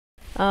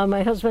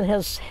My husband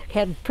has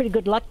had pretty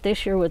good luck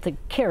this year with the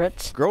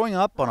carrots. Growing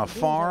up on a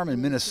farm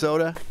in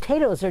Minnesota,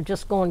 Potatoes are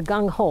just going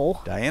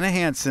gung-ho. Diana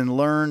Hansen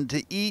learned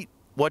to eat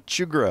what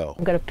you grow.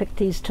 I'm going to pick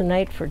these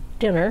tonight for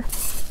dinner.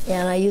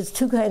 And I use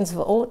 2 kinds of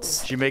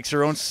oats. She makes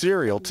her own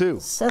cereal, too.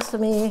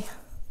 Sesame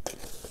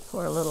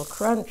for a little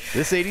crunch.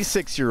 This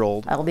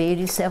 86-year-old, I'll be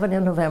 87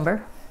 in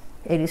November,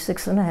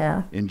 86 and a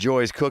half.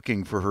 enjoys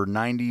cooking for her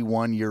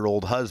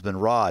 91-year-old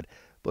husband, Rod.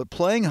 But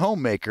playing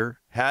homemaker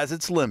has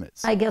its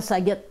limits. I guess I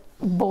get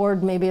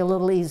bored maybe a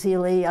little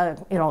easily.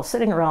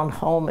 Sitting around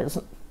home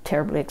isn't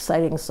terribly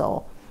exciting,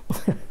 so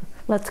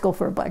let's go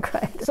for a bike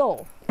ride.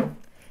 So,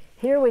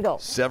 here we go.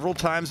 Several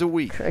times a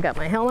week, I got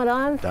my helmet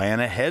on.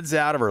 Diana heads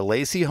out of her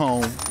Lacey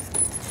home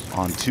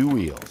on 2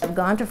 wheels. I've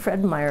gone to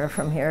Fred Meyer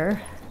from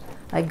here.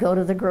 I go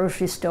to the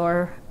grocery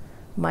store,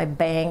 my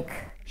bank.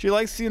 She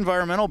likes the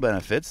environmental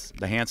benefits.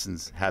 The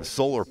Hansens have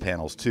solar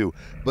panels too,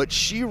 but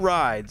she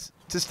rides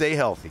to stay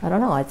healthy. I don't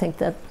know, I think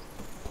that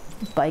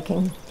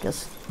biking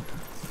just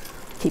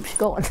keeps you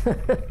going.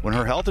 When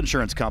her health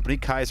insurance company,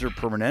 Kaiser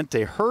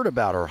Permanente, heard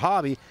about her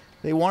hobby,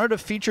 they wanted to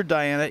feature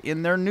Diana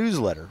in their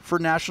newsletter for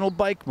National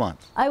Bike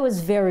Month. I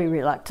was very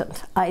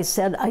reluctant. I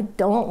said, I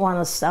don't want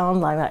to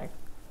sound like I'm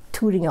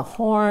tooting a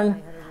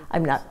horn.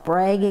 I'm not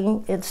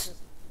bragging. It's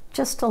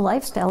just a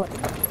lifestyle.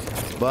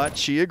 But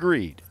she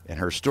agreed, and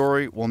her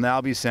story will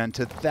now be sent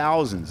to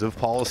thousands of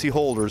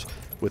policyholders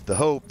with the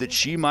hope that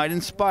she might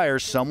inspire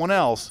someone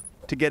else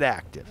to get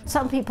active.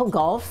 Some people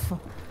golf.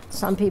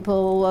 Some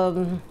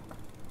people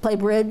play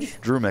bridge.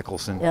 Drew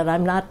Mikkelsen. And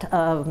I'm not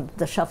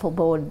the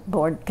shuffleboard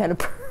kind of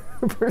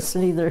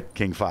person either.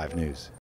 King 5 News.